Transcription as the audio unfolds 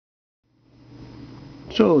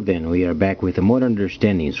So then we are back with more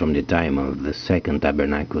understandings from the time of the Second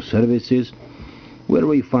Tabernacle services, where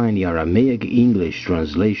we find the Aramaic English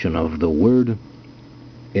translation of the word,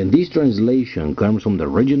 and this translation comes from the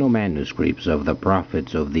original manuscripts of the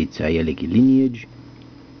prophets of the Tzayelic lineage.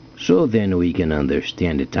 So then we can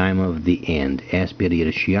understand the time of the end as per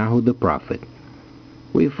Yeshayahu the prophet.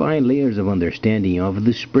 We find layers of understanding of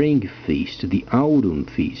the spring feast, the autumn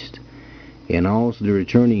feast, and also the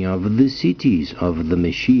returning of the cities of the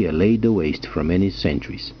Messiah laid waste for many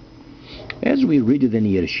centuries. As we read it in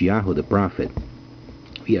Yeshayahu the prophet,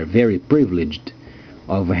 we are very privileged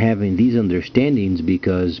of having these understandings,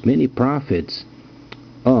 because many prophets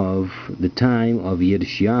of the time of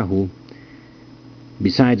Yeshayahu,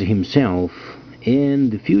 besides himself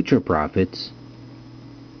and the future prophets,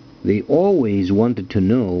 they always wanted to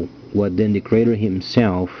know what then the Creator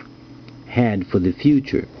himself had for the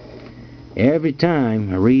future. Every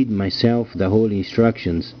time I read myself the holy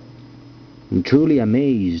instructions, I'm truly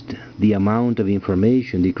amazed the amount of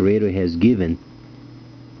information the Creator has given,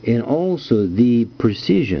 and also the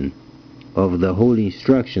precision of the holy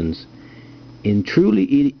instructions, and truly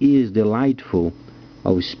it is delightful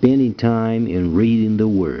of spending time in reading the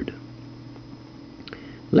Word.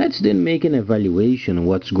 Let's then make an evaluation of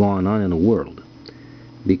what's going on in the world,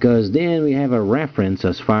 because then we have a reference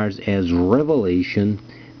as far as Revelation,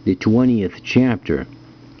 the 20th chapter,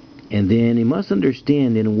 and then we must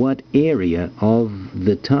understand in what area of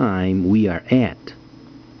the time we are at.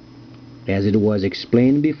 As it was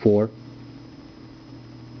explained before,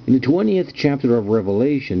 in the 20th chapter of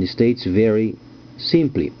Revelation, it states very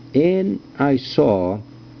simply, "And I saw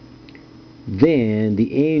then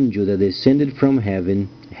the angel that descended from heaven,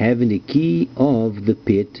 having the key of the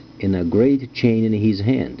pit and a great chain in his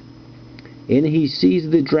hand. And he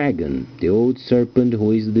seized the dragon, the old serpent,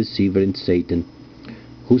 who is the deceiver and Satan,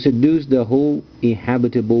 who seduced the whole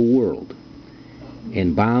inhabitable world,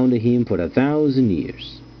 and bound him for 1,000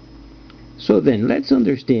 years." So then, let's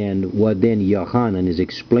understand what then Yohanan is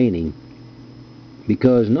explaining,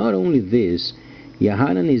 because not only this,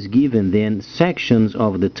 Yohanan is given then sections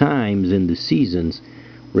of the times and the seasons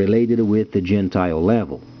related with the Gentile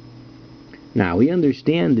level. Now, we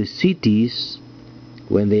understand the cities,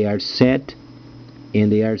 when they are set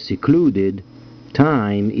and they are secluded,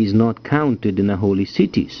 time is not counted in the holy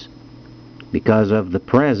cities because of the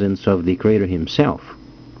presence of the Creator himself.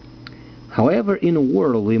 However, in a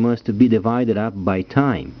world we must be divided up by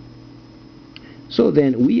time. So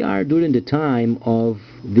then we are during the time of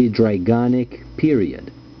the Dragonic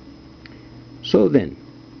period. So then,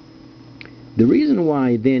 the reason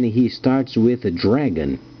why then he starts with a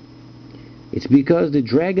dragon, it's because the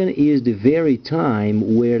dragon is the very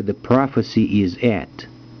time where the prophecy is at.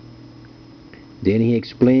 Then he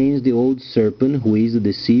explains the old serpent, who is the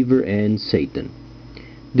deceiver and Satan.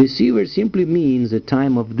 Deceiver simply means the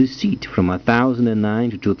time of deceit. From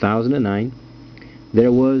 1009 to 2009,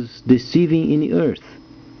 there was deceiving in the earth.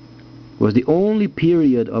 It was the only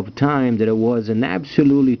period of time that there was an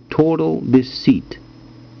absolutely total deceit.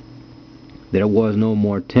 There was no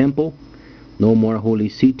more temple, no more holy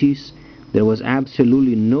cities. There was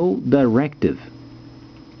absolutely no directive.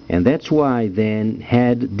 And that's why then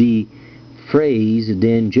had the phrase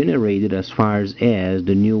then generated as far as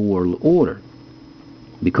the New World Order.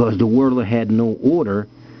 Because the world had no order,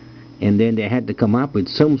 and then they had to come up with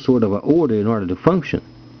some sort of an order in order to function.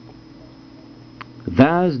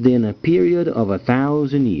 Thus then a period of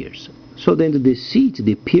 1,000 years. So then the deceit,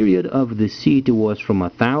 the period of deceit, was from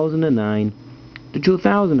 1009 to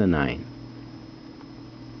 2009.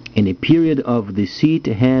 And the period of deceit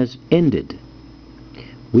has ended.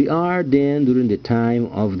 We are then during the time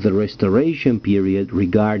of the restoration period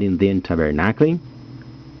regarding then tabernacling,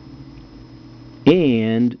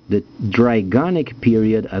 and the Dragonic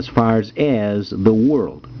period as far as the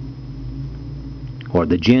world, or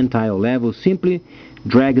the Gentile level. Simply,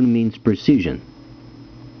 dragon means precision.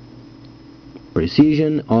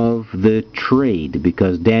 Precision of the trade,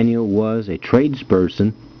 because Daniel was a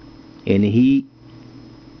tradesperson, and he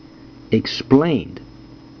explained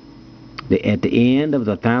that at the end of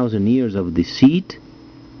the 1,000 years of deceit,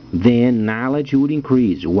 then knowledge would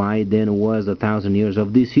increase. Why then was 1,000 years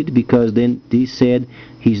of deceit? Because then he said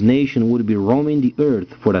his nation would be roaming the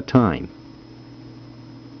earth for a time.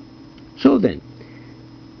 So then,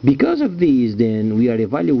 because of these, then we are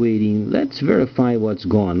evaluating. Let's verify what's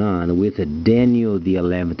going on with Daniel the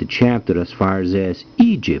 11th chapter as far as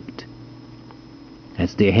Egypt.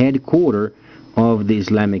 That's the headquarters of the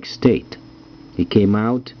Islamic State. It came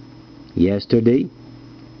out yesterday.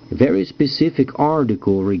 A very specific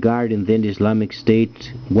article regarding then the Islamic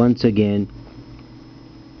State, once again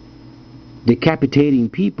decapitating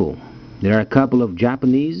people. There are a couple of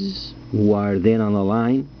Japanese who are then on the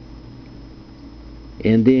line.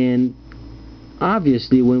 And then,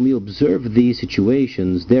 obviously, when we observe these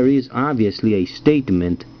situations, there is obviously a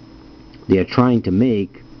statement they are trying to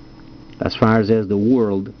make as far as the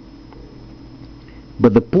world.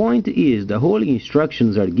 But the point is, the holy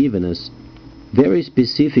instructions are given us very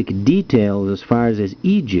specific details as far as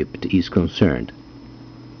Egypt is concerned.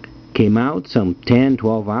 Came out some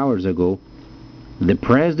 10-12 hours ago. The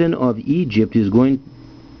president of Egypt is going,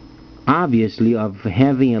 obviously, of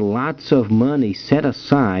having lots of money set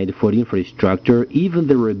aside for infrastructure, even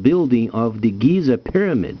the rebuilding of the Giza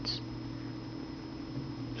pyramids.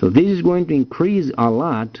 So this is going to increase a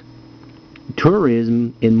lot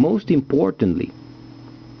tourism, and most importantly,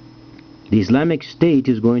 the Islamic State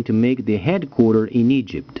is going to make the headquarters in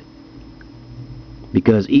Egypt,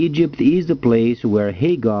 because Egypt is the place where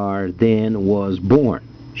Hagar then was born.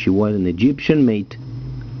 She was an Egyptian mate,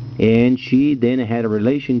 and she then had a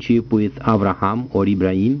relationship with Abraham or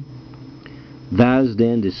Ibrahim. Thus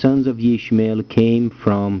then the sons of Ishmael came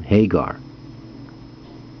from Hagar.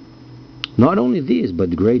 Not only this, but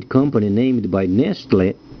the great company named by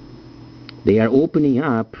Nestle, they are opening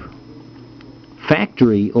up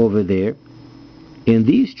factory over there, and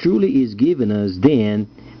this truly is giving us then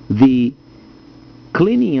the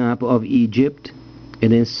cleaning up of Egypt,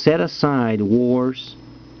 and then set aside wars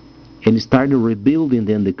and started rebuilding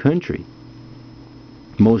then the country,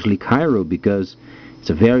 mostly Cairo, because it's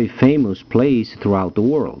a very famous place throughout the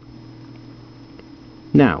world.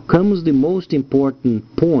 Now comes the most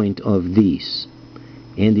important point of this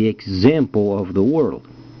and the example of the world.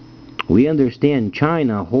 We understand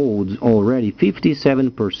China holds already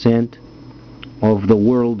 57% of the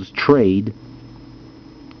world's trade,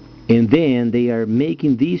 and then they are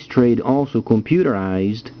making this trade also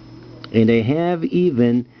computerized, and they have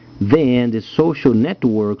even then the social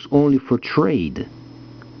networks only for trade.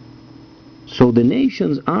 So the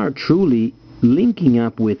nations are truly linking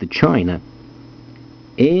up with China,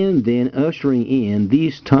 and then ushering in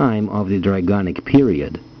this time of the Dragonic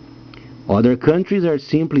period. Other countries are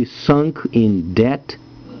simply sunk in debt,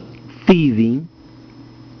 thieving,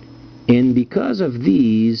 and because of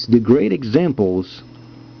these, the great examples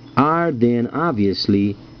are then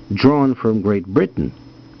obviously drawn from Great Britain.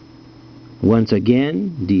 Once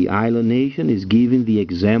again, the island nation is giving the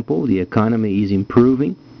example. The economy is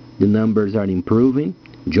improving, the numbers are improving,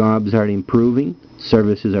 jobs are improving,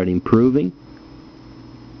 services are improving,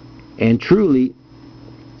 and truly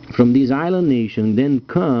from this island nation then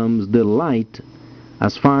comes the light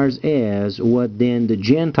as far as what then the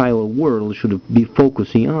Gentile world should be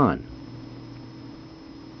focusing on.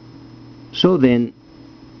 So then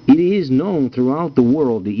it is known throughout the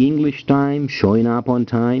world, the English time, showing up on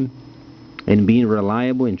time and being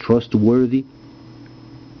reliable and trustworthy.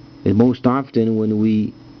 And most often when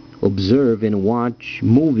we observe and watch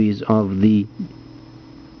movies of the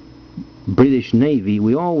British Navy,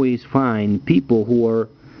 we always find people who are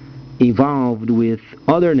involved with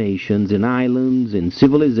other nations and islands and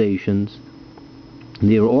civilizations.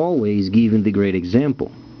 They are always given the great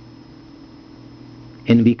example.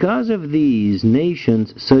 And because of these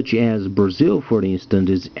nations, such as Brazil, for instance,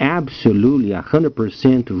 is absolutely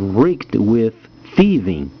 100% rigged with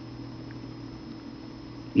thieving,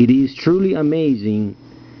 it is truly amazing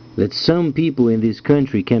that some people in this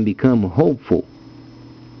country can become hopeful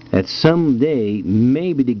that someday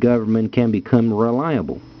maybe the government can become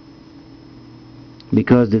reliable,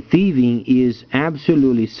 because the thieving is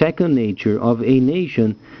absolutely second nature of a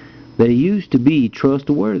nation that used to be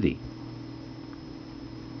trustworthy.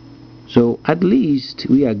 So at least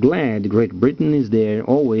we are glad Great Britain is there,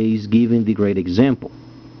 always giving the great example.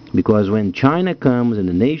 Because when China comes and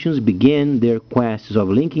the nations begin their quests of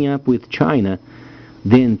linking up with China,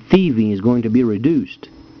 then thieving is going to be reduced,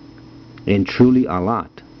 and truly a lot.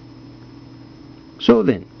 So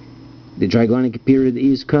then, the Dragonic period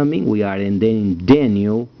is coming. We are in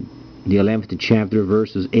Daniel, the 11th chapter,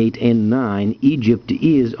 verses 8 and 9. Egypt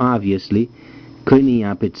is obviously cleaning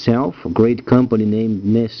up itself. A great company named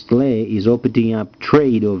Nestle is opening up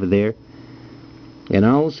trade over there. And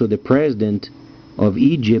also the president of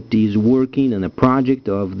Egypt is working on a project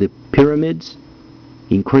of the pyramids,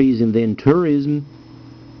 increasing then tourism.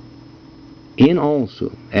 And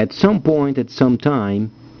also, at some point, at some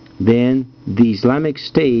time, then the Islamic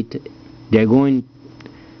State, they're going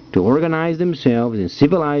to organize themselves and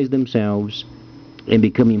civilize themselves and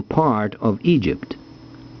becoming part of Egypt,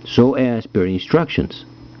 so as per instructions.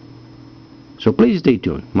 So please stay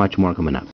tuned. Much more coming up.